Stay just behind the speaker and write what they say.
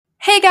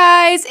Hey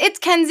guys, it's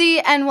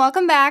Kenzie, and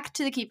welcome back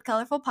to the Keep It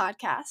Colorful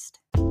podcast.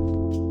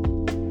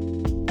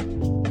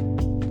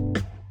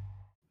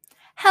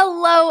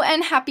 Hello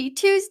and happy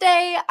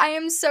Tuesday. I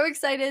am so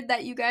excited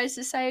that you guys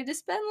decided to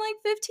spend like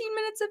 15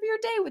 minutes of your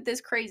day with this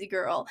crazy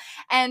girl.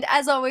 And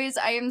as always,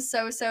 I am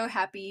so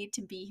happy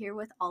to be here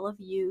with all of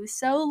you.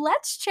 So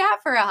let's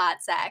chat for a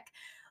hot sec.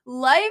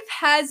 Life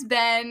has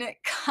been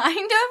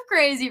kind of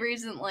crazy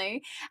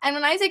recently. And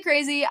when I say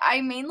crazy,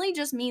 I mainly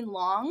just mean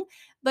long.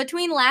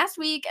 Between last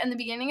week and the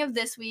beginning of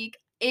this week,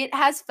 it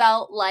has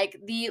felt like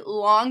the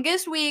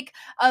longest week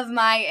of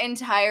my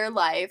entire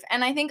life.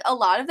 And I think a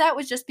lot of that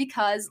was just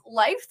because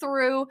life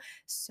threw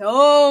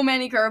so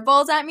many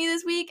curveballs at me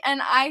this week,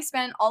 and I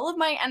spent all of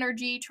my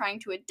energy trying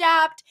to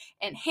adapt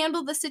and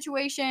handle the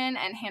situation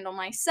and handle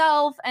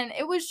myself. And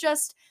it was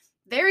just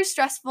very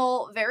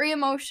stressful, very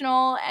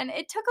emotional, and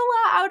it took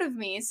a lot out of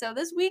me. So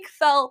this week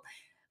felt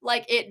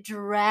like it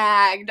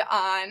dragged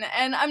on.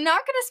 And I'm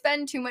not going to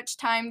spend too much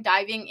time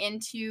diving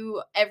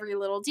into every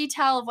little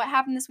detail of what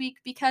happened this week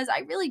because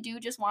I really do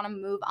just want to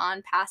move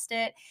on past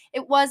it.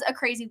 It was a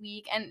crazy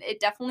week and it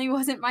definitely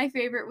wasn't my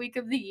favorite week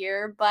of the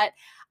year, but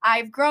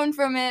I've grown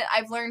from it,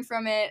 I've learned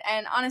from it,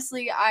 and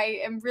honestly, I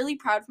am really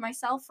proud of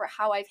myself for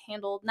how I've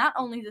handled not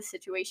only the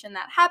situation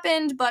that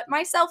happened, but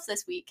myself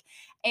this week.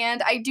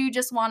 And I do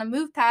just want to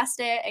move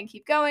past it and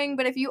keep going.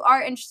 But if you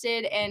are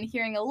interested in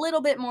hearing a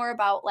little bit more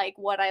about like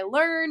what I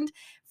learned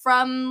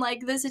from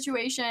like the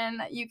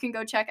situation, you can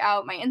go check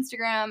out my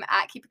Instagram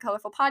at Keep It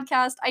Colorful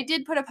Podcast. I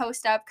did put a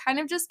post up kind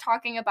of just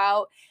talking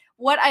about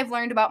what I've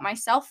learned about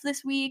myself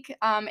this week.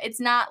 It's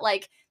not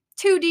like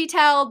too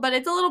detailed, but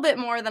it's a little bit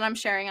more than I'm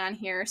sharing on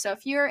here. So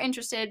if you're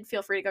interested,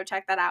 feel free to go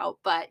check that out.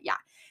 But yeah.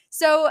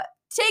 So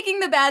taking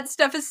the bad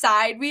stuff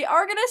aside, we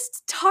are going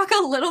to talk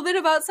a little bit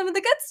about some of the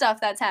good stuff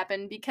that's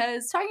happened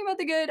because talking about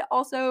the good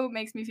also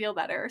makes me feel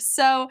better.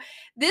 So,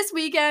 this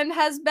weekend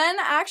has been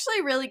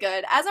actually really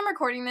good. As I'm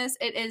recording this,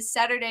 it is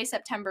Saturday,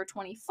 September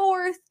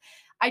 24th.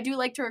 I do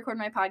like to record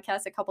my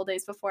podcast a couple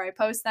days before I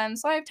post them,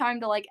 so I have time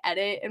to like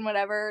edit and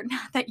whatever.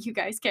 Not that you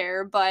guys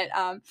care, but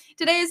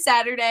today is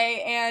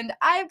Saturday, and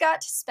I've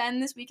got to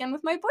spend this weekend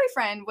with my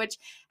boyfriend, which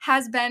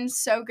has been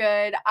so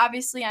good.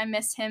 Obviously, I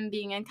miss him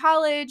being in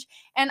college,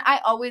 and I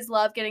always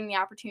love getting the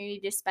opportunity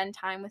to spend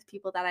time with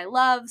people that I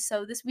love.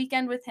 So this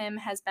weekend with him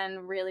has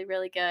been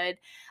really good.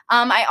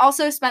 I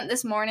also spent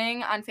this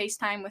morning on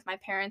FaceTime with my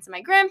parents and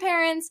my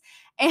grandparents,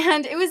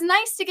 and it was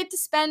nice to get to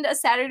spend a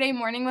Saturday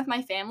morning with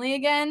my family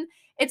again.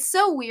 It's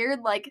so weird,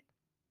 like,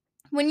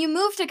 when you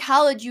move to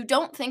college, you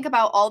don't think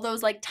about all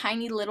those like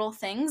tiny little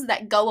things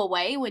that go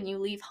away when you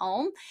leave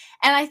home.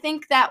 And I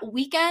think that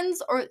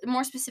weekends, or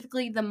more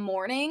specifically the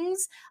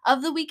mornings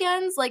of the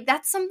weekends, like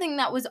that's something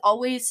that was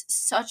always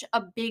such a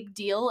big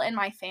deal in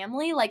my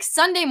family. Like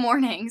Sunday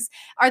mornings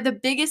are the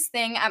biggest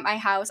thing at my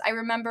house. I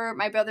remember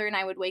my brother and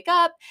I would wake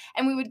up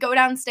and we would go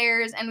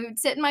downstairs and we would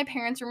sit in my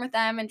parents' room with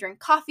them and drink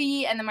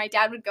coffee. And then my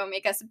dad would go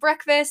make us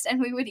breakfast and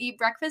we would eat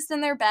breakfast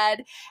in their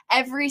bed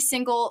every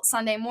single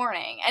Sunday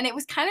morning. And it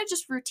was kind of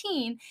just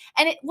routine.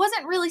 And it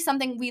wasn't really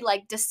something we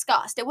like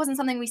discussed. It wasn't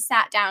something we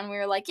sat down. We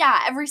were like,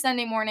 yeah, every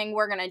Sunday morning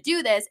we're going to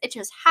do this. It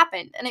just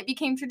happened. And it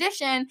became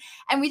tradition.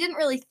 And we didn't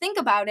really think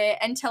about it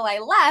until I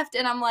left.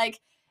 And I'm like,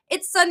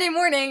 it's Sunday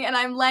morning and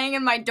I'm laying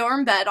in my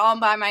dorm bed all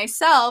by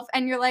myself.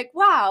 And you're like,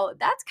 wow,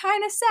 that's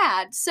kind of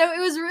sad. So it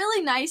was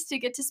really nice to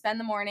get to spend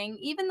the morning,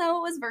 even though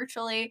it was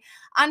virtually,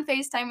 on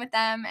FaceTime with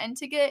them and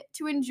to get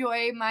to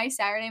enjoy my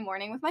Saturday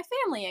morning with my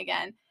family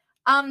again.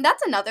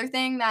 That's another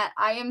thing that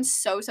I am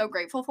so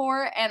grateful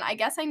for, and I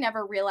guess I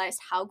never realized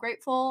how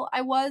grateful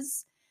I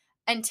was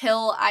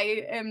until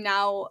I am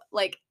now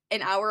like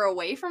an hour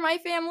away from my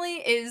family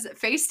is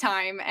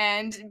FaceTime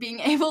and being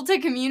able to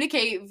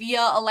communicate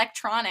via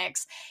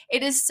electronics.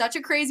 It is such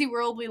a crazy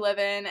world we live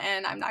in,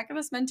 and I'm not going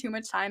to spend too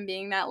much time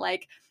being that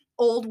like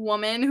old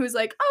woman who's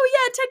like, oh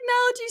yeah,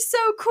 technology's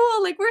so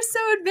cool, like we're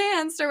so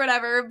advanced or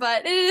whatever,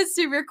 but it is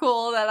super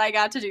cool that I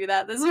got to do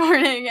that this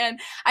morning, and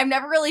I've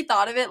never really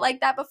thought of it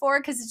like that before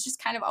because it's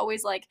just kind of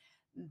always like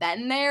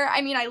been there.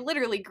 I mean, I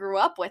literally grew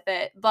up with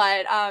it,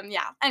 but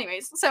yeah.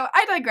 Anyways, so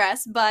I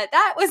digress, but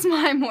that was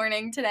my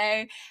morning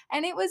today,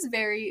 and it was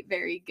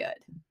very good.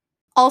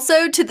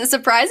 Also, to the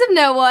surprise of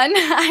no one,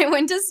 I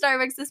went to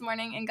Starbucks this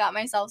morning and got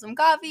myself some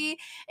coffee.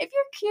 If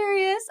you're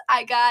curious,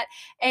 I got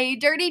a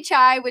dirty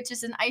chai, which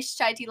is an iced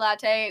chai tea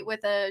latte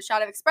with a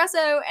shot of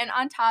espresso, and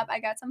on top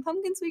I got some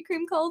pumpkin sweet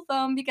cream cold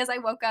foam because I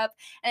woke up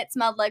and it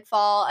smelled like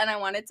fall and I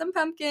wanted some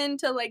pumpkin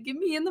to like give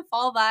me in the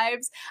fall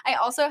vibes. I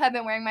also have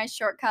been wearing my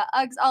shortcut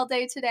Uggs all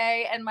day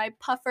today and my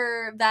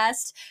puffer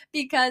vest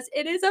because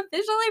it is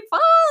officially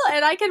fall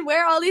and I can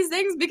wear all these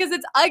things because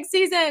it's Ugg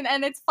season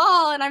and it's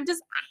fall and I'm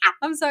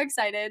so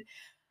excited.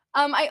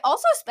 I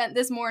also spent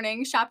this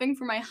morning shopping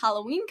for my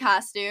Halloween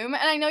costume,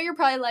 and I know you're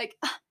probably like,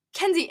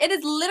 Kenzie, it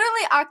is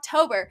literally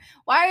October.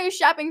 Why are you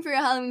shopping for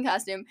your Halloween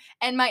costume?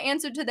 And my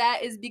answer to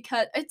that is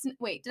because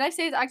wait, did I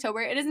say it's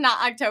October? It is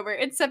not October.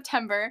 It's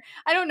September.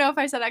 I don't know if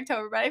I said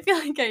October, but I feel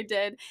like I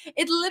did.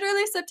 It's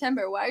literally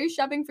September. Why are you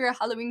shopping for your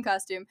Halloween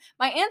costume?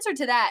 My answer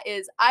to that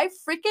is I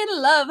freaking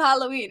love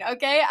Halloween,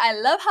 okay? I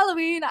love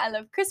Halloween. I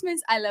love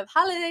Christmas. I love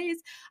holidays.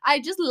 I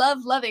just love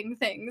loving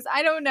things.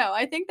 I don't know.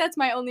 I think that's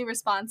my only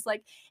response.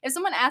 Like, if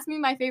someone asks me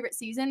my favorite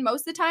season,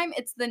 most of the time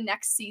it's the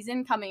next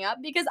season coming up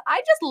because I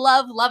just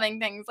love loving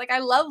things. Like, I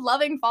love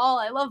loving fall.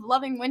 I love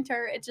loving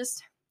winter. I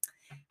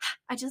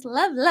just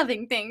love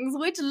loving things,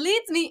 which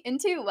leads me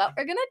into what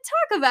we're going to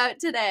talk about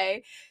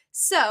today.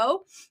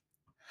 So,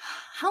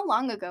 how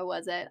long ago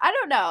was it? I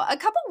don't know. A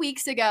couple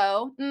weeks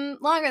ago,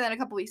 longer than a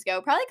couple weeks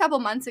ago, probably a couple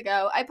months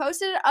ago, I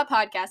posted a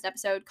podcast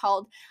episode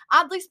called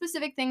Oddly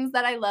Specific Things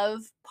That I Love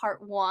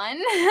Part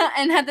 1.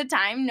 And at the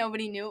time,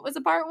 nobody knew it was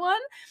a Part 1.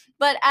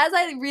 But as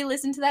I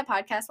re-listened to that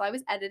podcast while I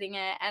was editing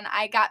it, and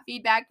I got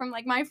feedback from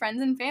like my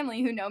friends and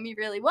family who know me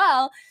really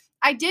well,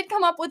 I did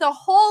come up with a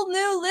whole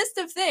new list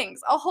of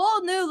things, a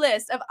whole new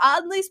list of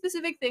oddly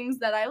specific things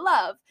that I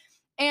love.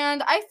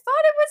 And I thought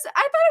it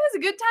was a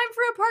good time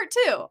for a part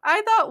 2.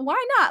 I thought,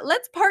 why not?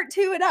 Let's part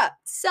 2 it up.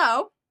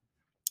 So,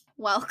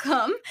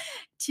 welcome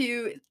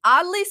to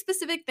Oddly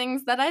Specific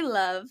Things That I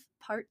Love,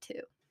 part 2.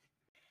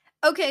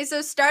 Okay,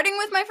 so starting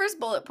with my first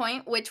bullet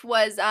point, which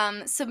was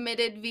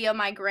submitted via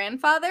my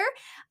grandfather,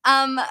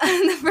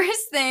 the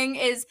first thing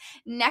is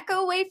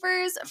Necco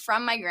wafers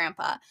from my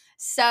grandpa.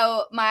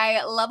 So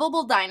my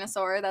lovable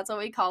dinosaur, that's what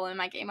we call him.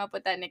 I came up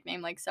with that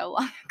nickname like so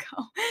long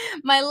ago.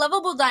 My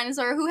lovable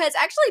dinosaur, who has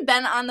actually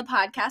been on the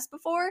podcast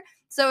before.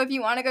 So if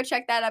you want to go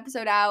check that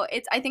episode out,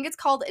 I think it's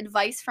called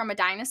Advice from a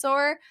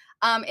Dinosaur.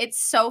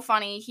 It's so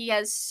funny. He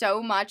has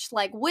so much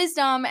like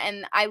wisdom,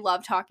 and I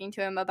love talking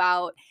to him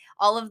about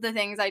all of the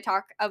things I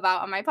talk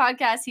about on my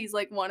podcast. He's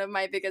like one of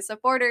my biggest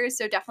supporters,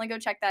 so definitely go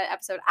check that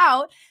episode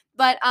out.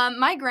 But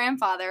my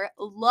grandfather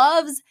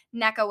loves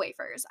Necco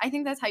wafers. I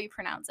think that's how you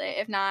pronounce it.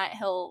 If not,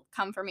 he'll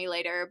come for me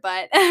later.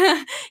 But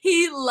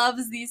he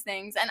loves these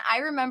things. And I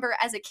remember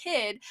as a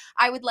kid,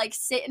 I would like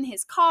sit in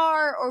his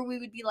car, or we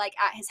would be like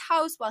at his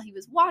house while he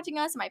was watching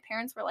us. And my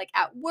parents were like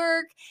at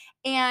work,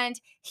 and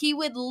he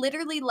would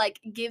literally like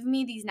give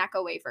me these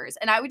Necco wafers,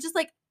 and I would just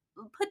like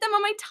put them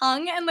on my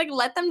tongue and like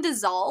let them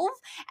dissolve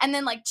and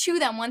then like chew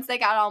them once they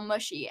got all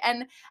mushy.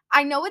 And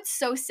I know it's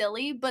so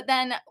silly, but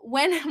then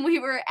when we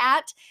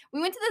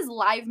went to this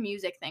live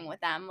music thing with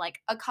them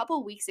like a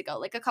couple weeks ago,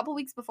 like a couple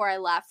weeks before I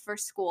left for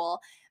school,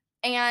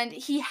 and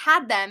he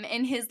had them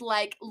in his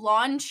like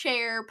lawn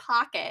chair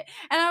pocket.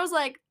 And I was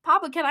like,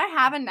 Papa, can I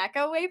have a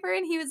Necco wafer?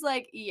 And he was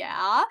like,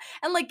 yeah.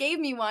 And like gave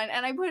me one,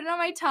 and I put it on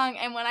my tongue.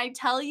 And when I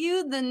tell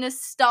you the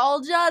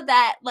nostalgia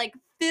that like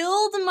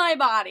filled my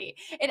body,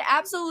 it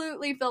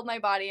absolutely filled my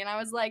body. And I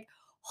was like,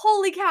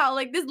 holy cow,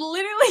 like this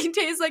literally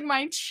tastes like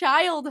my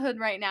childhood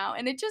right now.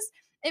 And it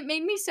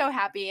made me so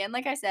happy. And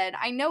like I said,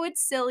 I know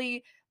it's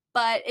silly,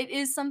 but it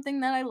is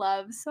something that I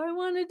love. So I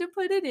wanted to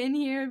put it in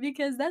here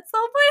because that's the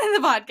whole point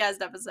of the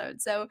podcast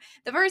episode. So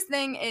the first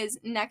thing is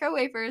Necco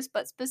wafers,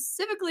 but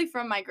specifically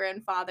from my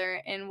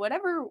grandfather, and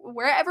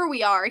wherever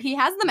we are, he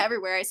has them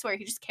everywhere. I swear,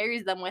 he just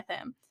carries them with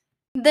him.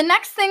 The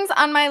next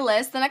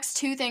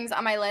two things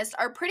on my list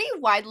are pretty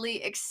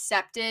widely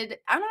accepted.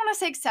 I don't want to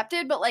say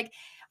accepted, but like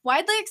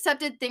widely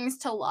accepted things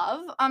to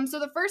love. So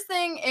the first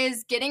thing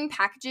is getting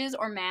packages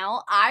or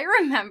mail. I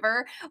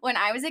remember when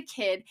I was a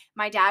kid,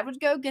 my dad would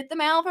go get the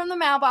mail from the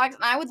mailbox,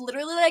 and I would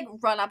literally like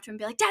run up to him and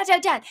be like, Dad,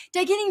 did I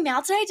get any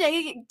mail today?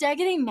 Did I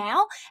get any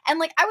mail? And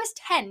like I was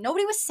 10,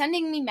 nobody was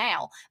sending me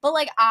mail, but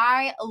like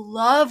I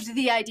loved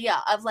the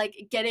idea of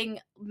like getting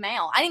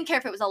mail. I didn't care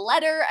if it was a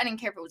letter, I didn't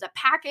care if it was a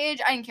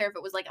package, I didn't care if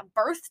it was like a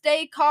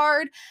birthday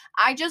card.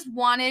 I just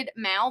wanted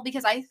mail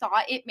because I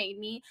thought it made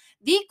me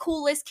the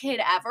coolest kid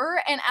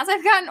ever. And as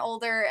I've gotten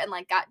older and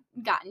like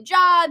gotten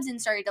jobs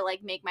and started to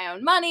like make my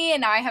own money,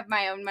 and now I have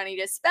my own money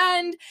to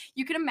spend,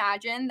 you can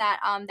imagine that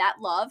that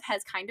love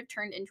has kind of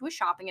turned into a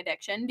shopping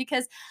addiction,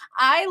 because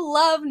I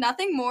love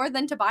nothing more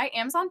than to buy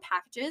Amazon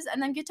packages and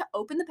then get to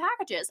open the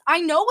packages. I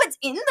know what's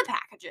in the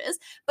packages,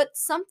 but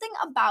something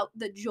about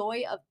the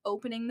joy of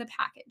opening the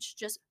package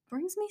just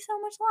brings me so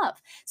much love.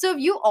 So if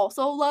you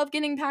also love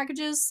getting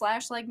packages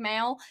 / like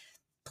mail,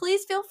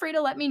 please feel free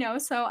to let me know,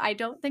 so I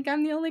don't think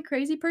I'm the only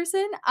crazy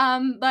person.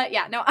 But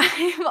yeah, no,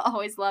 I've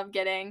always loved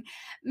getting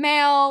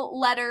mail,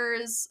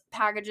 letters,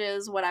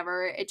 packages,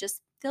 whatever. It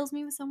just fills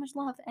me with so much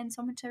love and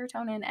so much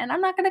serotonin, and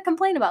I'm not going to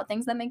complain about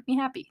things that make me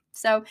happy.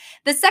 So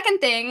the second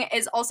thing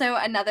is also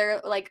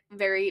another like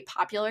very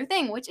popular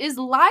thing, which is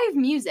live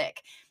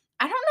music.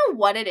 I don't know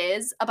what it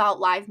is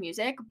about live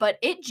music, but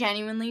it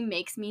genuinely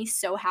makes me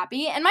so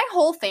happy. And my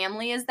whole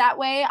family is that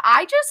way.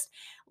 I just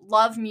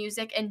love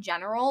music in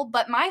general,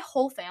 but my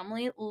whole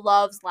family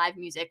loves live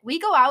music. We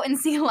go out and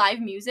see live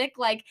music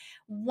like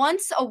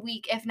once a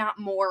week, if not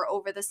more,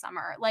 over the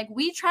summer. Like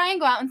we try and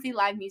go out and see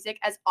live music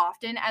as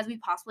often as we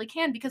possibly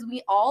can, because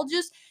we all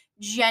just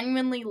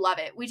genuinely love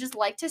it. We just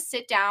like to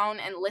sit down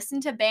and listen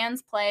to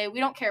bands play. We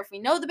don't care if we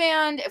know the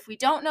band, if we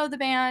don't know the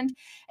band.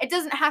 It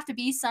doesn't have to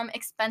be some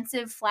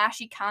expensive,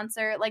 flashy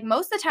concert. Like,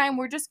 most of the time,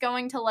 we're just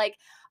going to like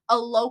a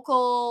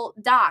local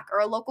dock or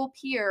a local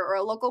pier or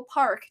a local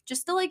park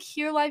just to like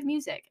hear live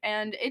music.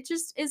 And it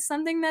just is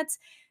something that's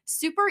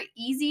super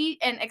easy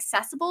and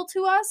accessible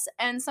to us.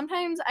 And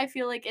sometimes I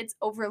feel like it's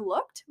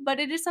overlooked, but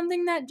it is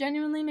something that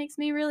genuinely makes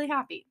me really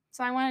happy.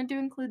 So I wanted to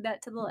include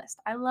that to the list.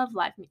 I love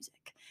live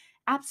music.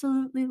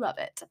 Absolutely love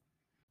it.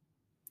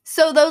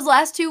 So those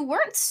last two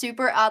weren't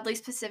super oddly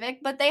specific,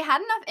 but they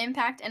had enough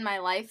impact in my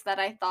life that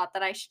I thought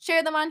that I should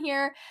share them on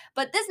here.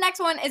 But this next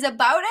one is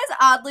about as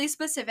oddly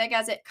specific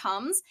as it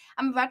comes.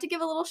 I'm about to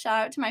give a little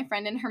shout out to my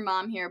friend and her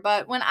mom here,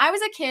 but when I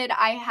was a kid,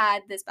 I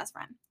had this best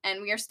friend,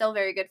 and we are still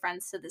very good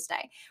friends to this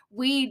day.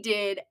 We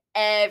did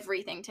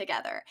everything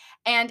together.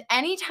 And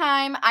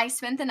anytime I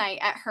spent the night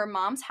at her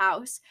mom's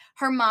house,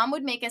 her mom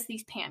would make us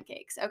these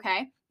pancakes,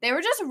 okay? They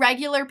were just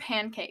regular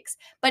pancakes,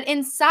 but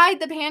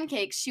inside the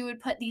pancakes, she would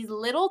put these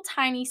little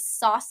tiny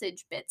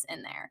sausage bits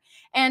in there.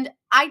 And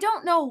I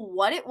don't know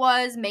what it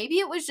was. Maybe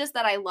it was just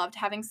that I loved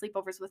having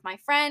sleepovers with my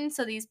friend.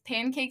 So these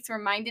pancakes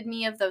reminded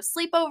me of those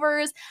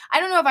sleepovers.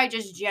 I don't know if I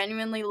just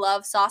genuinely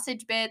love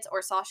sausage bits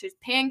or sausage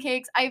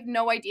pancakes. I have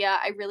no idea.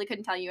 I really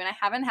couldn't tell you. And I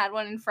haven't had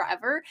one in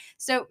forever.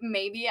 So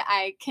maybe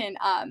I can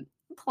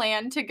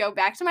plan to go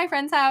back to my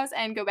friend's house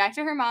and go back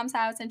to her mom's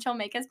house, and she'll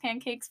make us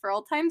pancakes for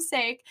old time's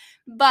sake.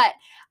 But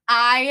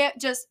I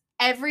just,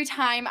 every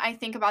time I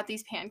think about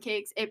these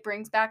pancakes, it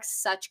brings back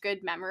such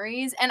good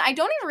memories. And I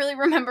don't even really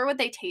remember what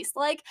they taste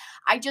like.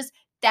 I just,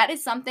 that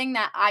is something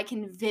that I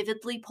can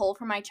vividly pull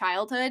from my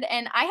childhood.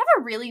 And I have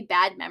a really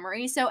bad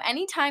memory. So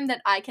anytime that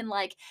I can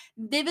like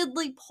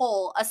vividly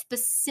pull a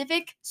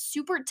specific,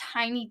 super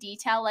tiny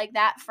detail like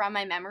that from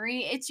my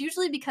memory, it's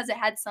usually because it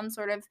had some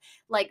sort of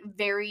like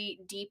very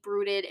deep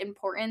rooted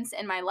importance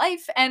in my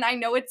life. And I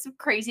know it's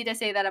crazy to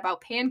say that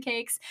about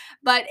pancakes,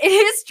 but it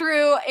is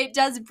true. It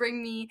does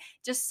bring me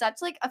just such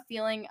like a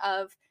feeling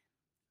of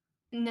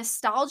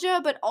nostalgia,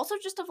 but also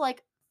just of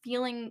like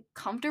feeling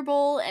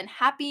comfortable and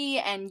happy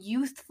and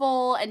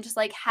youthful and just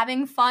like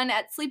having fun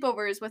at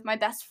sleepovers with my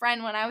best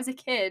friend when I was a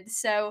kid.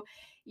 So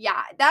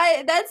yeah, that's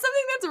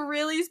something that's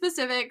really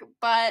specific,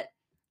 but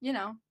you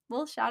know,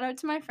 little shout out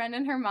to my friend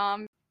and her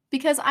mom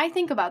because I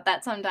think about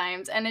that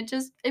sometimes and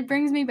it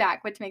brings me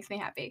back, which makes me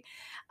happy.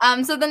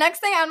 So the next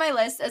thing on my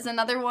list is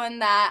another one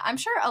that I'm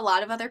sure a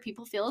lot of other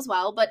people feel as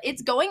well, but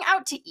it's going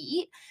out to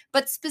eat,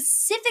 but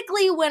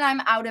specifically when I'm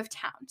out of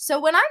town.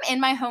 So when I'm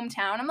in my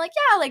hometown, I'm like,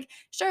 yeah, like,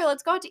 sure,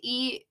 let's go out to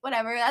eat,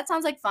 whatever. That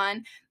sounds like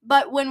fun.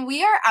 But when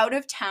we are out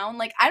of town,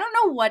 like, I don't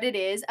know what it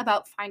is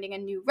about finding a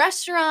new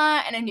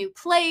restaurant and a new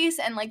place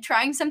and like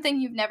trying something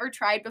you've never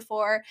tried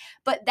before,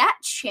 but that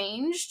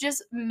change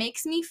just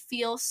makes me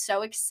feel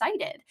so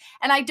excited.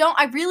 And I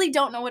really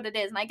don't know what it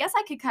is. And I guess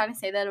I could kind of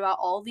say that about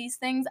all these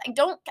things.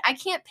 I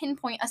can't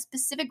pinpoint a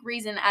specific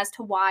reason as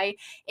to why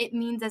it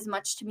means as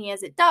much to me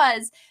as it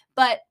does.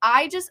 But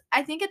I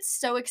think it's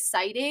so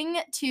exciting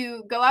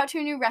to go out to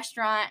a new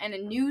restaurant and a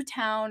new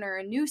town or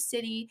a new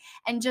city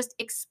and just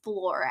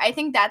explore. I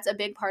think that's a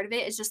big part of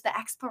it, is just the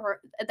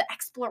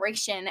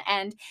exploration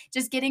and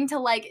just getting to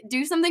like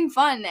do something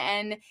fun.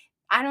 And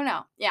I don't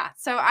know. Yeah.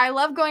 So I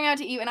love going out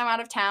to eat when I'm out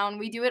of town.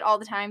 We do it all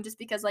the time just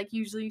because like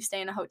usually you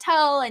stay in a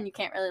hotel and you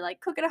can't really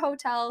like cook at a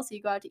hotel, so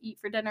you go out to eat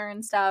for dinner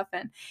and stuff,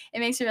 and it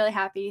makes me really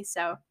happy.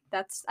 So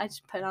I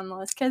just put it on the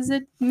list because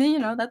that's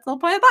the whole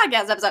point of the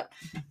podcast episode.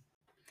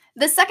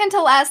 The second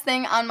to last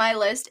thing on my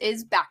list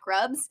is back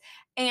rubs.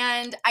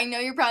 And I know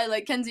you're probably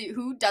like, Kenzie,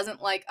 who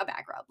doesn't like a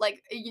back rub?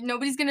 Like,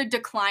 nobody's going to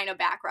decline a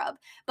back rub.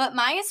 But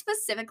mine is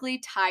specifically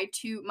tied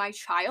to my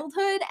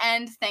childhood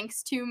and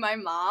thanks to my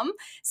mom.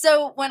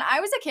 So when I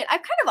was a kid,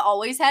 I've kind of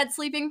always had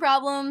sleeping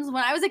problems.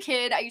 When I was a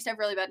kid, I used to have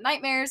really bad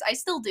nightmares. I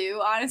still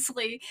do,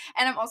 honestly.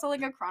 And I'm also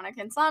like a chronic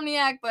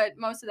insomniac, but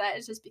most of that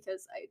is just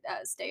because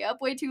I stay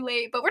up way too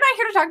late. But we're not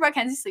here to talk about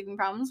Kenzie's sleeping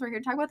problems. We're here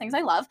to talk about things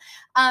I love.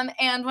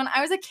 And when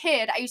I was a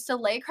kid, I used to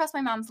lay across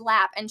my mom's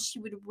lap and she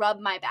would rub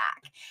my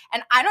back.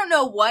 And I don't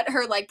know what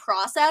her like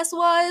process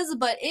was,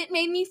 but it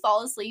made me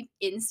fall asleep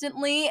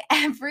instantly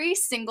every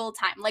single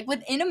time. Like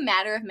within a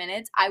matter of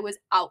minutes, I was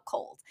out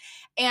cold.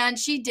 And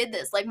she did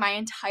this like my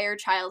entire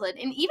childhood.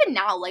 And even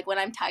now, like when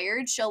I'm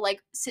tired, she'll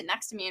like sit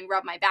next to me and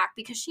rub my back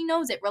because she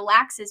knows it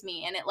relaxes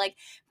me and it like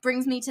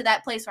brings me to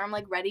that place where I'm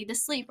like ready to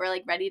sleep or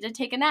like ready to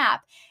take a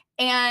nap.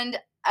 And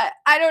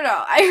I don't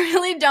know. I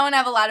really don't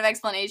have a lot of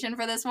explanation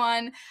for this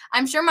one.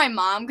 I'm sure my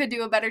mom could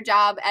do a better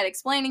job at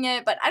explaining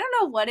it, but I don't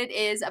know what it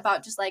is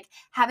about just like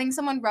having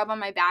someone rub on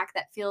my back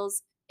that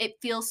feels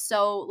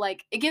so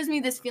like it gives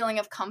me this feeling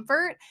of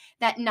comfort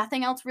that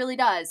nothing else really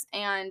does.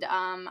 And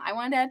I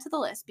wanted to add to the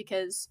list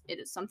because it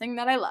is something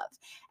that I love.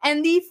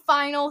 And the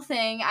final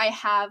thing I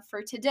have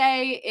for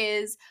today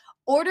is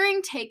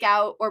ordering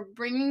takeout or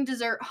bringing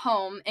dessert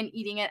home and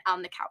eating it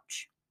on the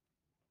couch.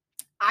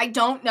 I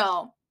don't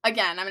know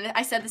again,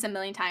 I said this a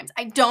million times.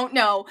 I don't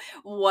know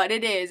what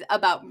it is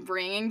about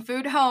bringing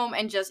food home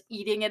and just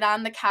eating it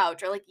on the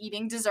couch, or like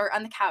eating dessert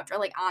on the couch, or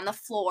like on the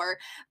floor,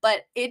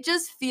 but it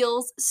just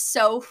feels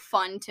so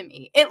fun to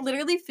me. It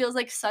literally feels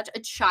like such a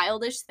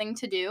childish thing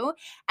to do,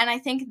 and I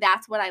think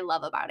that's what I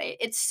love about it.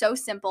 It's so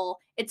simple,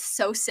 it's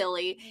so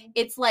silly.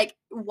 It's like,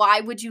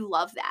 why would you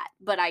love that?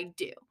 But I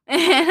do.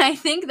 And I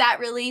think that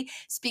really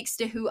speaks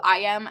to who I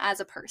am as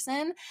a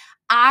person.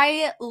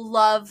 I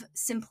love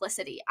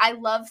simplicity. I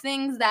love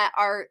things that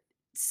are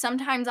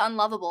sometimes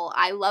unlovable.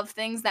 I love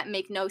things that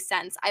make no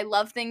sense. I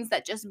love things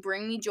that just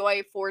bring me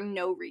joy for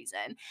no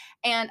reason.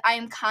 And I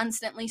am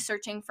constantly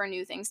searching for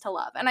new things to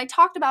love. And I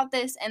talked about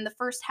this in the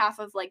first half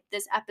of like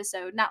this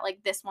episode, not like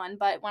this one,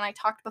 but when I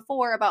talked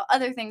before about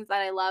other things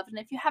that I loved. And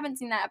if you haven't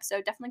seen that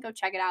episode, definitely go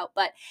check it out.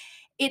 But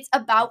it's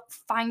about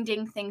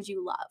finding things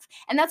you love.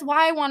 And that's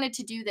why I wanted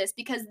to do this,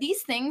 because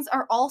these things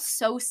are all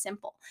so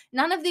simple.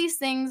 None of these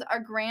things are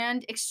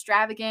grand,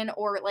 extravagant,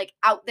 or like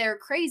out there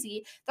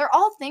crazy. They're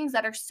all things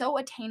that are so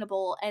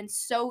attainable and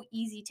so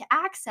easy to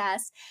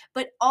access.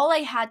 But all I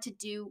had to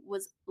do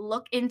was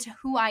look into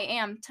who I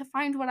am to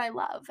find what I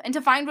love and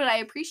to find what I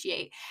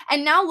appreciate.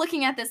 And now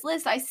looking at this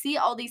list, I see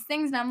all these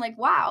things and I'm like,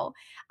 wow,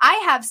 I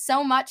have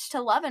so much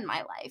to love in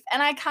my life.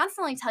 And I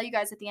constantly tell you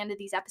guys at the end of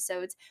these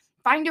episodes,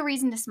 find a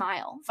reason to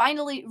smile, find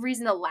a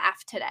reason to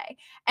laugh today.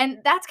 And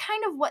that's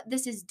kind of what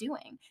this is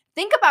doing.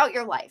 Think about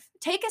your life.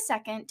 Take a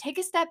second, take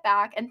a step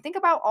back, and think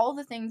about all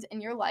the things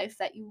in your life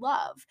that you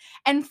love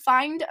and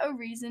find a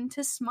reason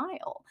to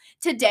smile.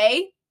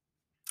 Today,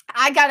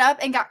 I got up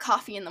and got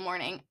coffee in the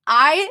morning.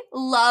 I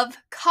love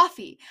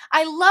coffee.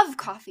 I love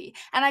coffee.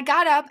 And I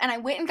got up and I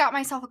went and got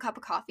myself a cup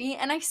of coffee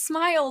and I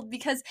smiled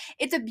because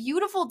it's a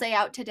beautiful day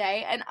out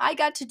today and I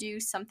got to do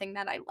something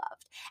that I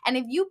loved. And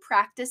if you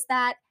practice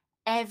that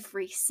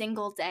every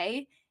single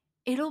day,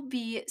 it'll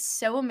be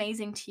so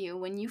amazing to you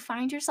when you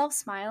find yourself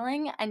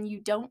smiling and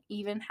you don't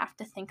even have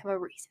to think of a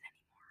reason.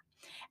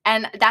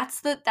 And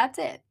that's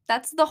it.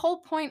 That's the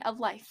whole point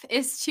of life,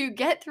 is to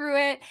get through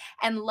it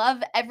and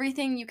love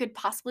everything you could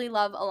possibly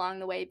love along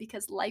the way,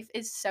 because life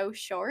is so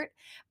short,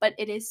 but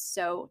it is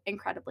so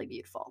incredibly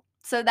beautiful.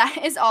 So that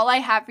is all I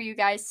have for you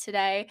guys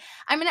today.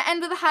 I'm going to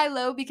end with a high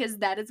low because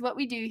that is what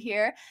we do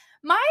here.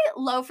 My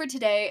low for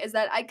today is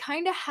that I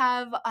kind of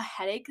have a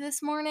headache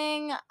this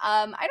morning.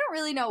 I don't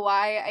really know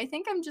why. I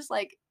think I'm just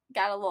like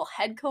got a little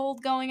head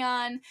cold going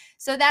on.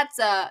 So that's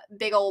a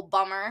big old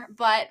bummer.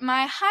 But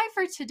my high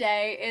for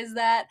today is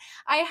that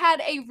I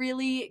had a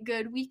really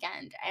good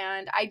weekend.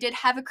 And I did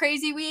have a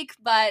crazy week,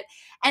 but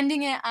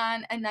ending it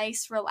on a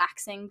nice,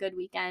 relaxing, good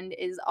weekend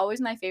is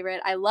always my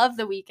favorite. I love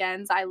the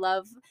weekends. I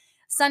love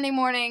Sunday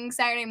morning,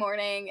 Saturday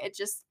morning. It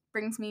just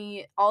brings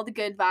me all the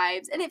good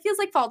vibes, and it feels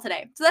like fall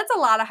today. So that's a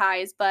lot of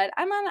highs, but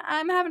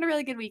I'm having a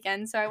really good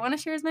weekend, so I want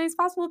to share as many as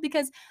possible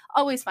because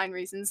always find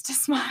reasons to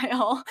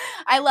smile.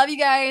 I love you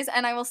guys,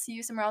 and I will see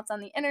you somewhere else on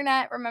the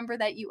internet. Remember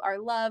that you are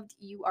loved,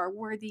 you are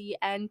worthy,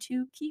 and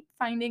to keep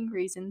finding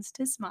reasons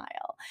to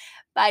smile.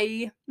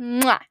 Bye.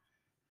 Mwah.